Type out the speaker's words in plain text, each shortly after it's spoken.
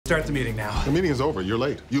Start the meeting now. The meeting is over. You're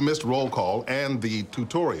late. You missed roll call and the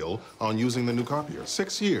tutorial on using the new copier.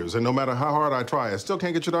 6 years, and no matter how hard I try, I still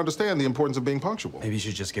can't get you to understand the importance of being punctual. Maybe you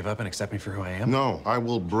should just give up and accept me for who I am? No, I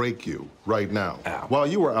will break you right now. Ow. While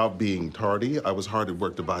you were out being tardy, I was hard at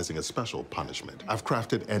work devising a special punishment. I've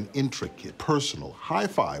crafted an intricate, personal high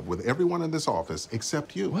five with everyone in this office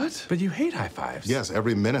except you. What? But you hate high fives. Yes,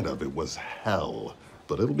 every minute of it was hell.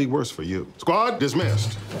 But it'll be worse for you. Squad,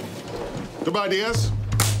 dismissed. Goodbye, DS.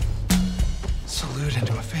 Salute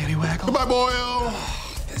into a fanny waggle. Goodbye, Boyle.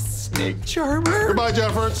 Oh, this snake charmer. Goodbye,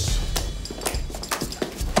 Jeffords.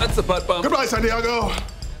 That's the butt bump. Goodbye, Santiago.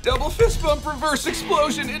 Double fist bump reverse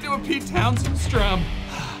explosion into a Pete Townsend strum.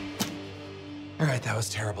 All right, that was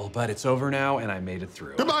terrible, but it's over now, and I made it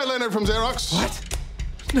through. Goodbye, Leonard from Xerox. What?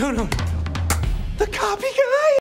 No. The copy guy?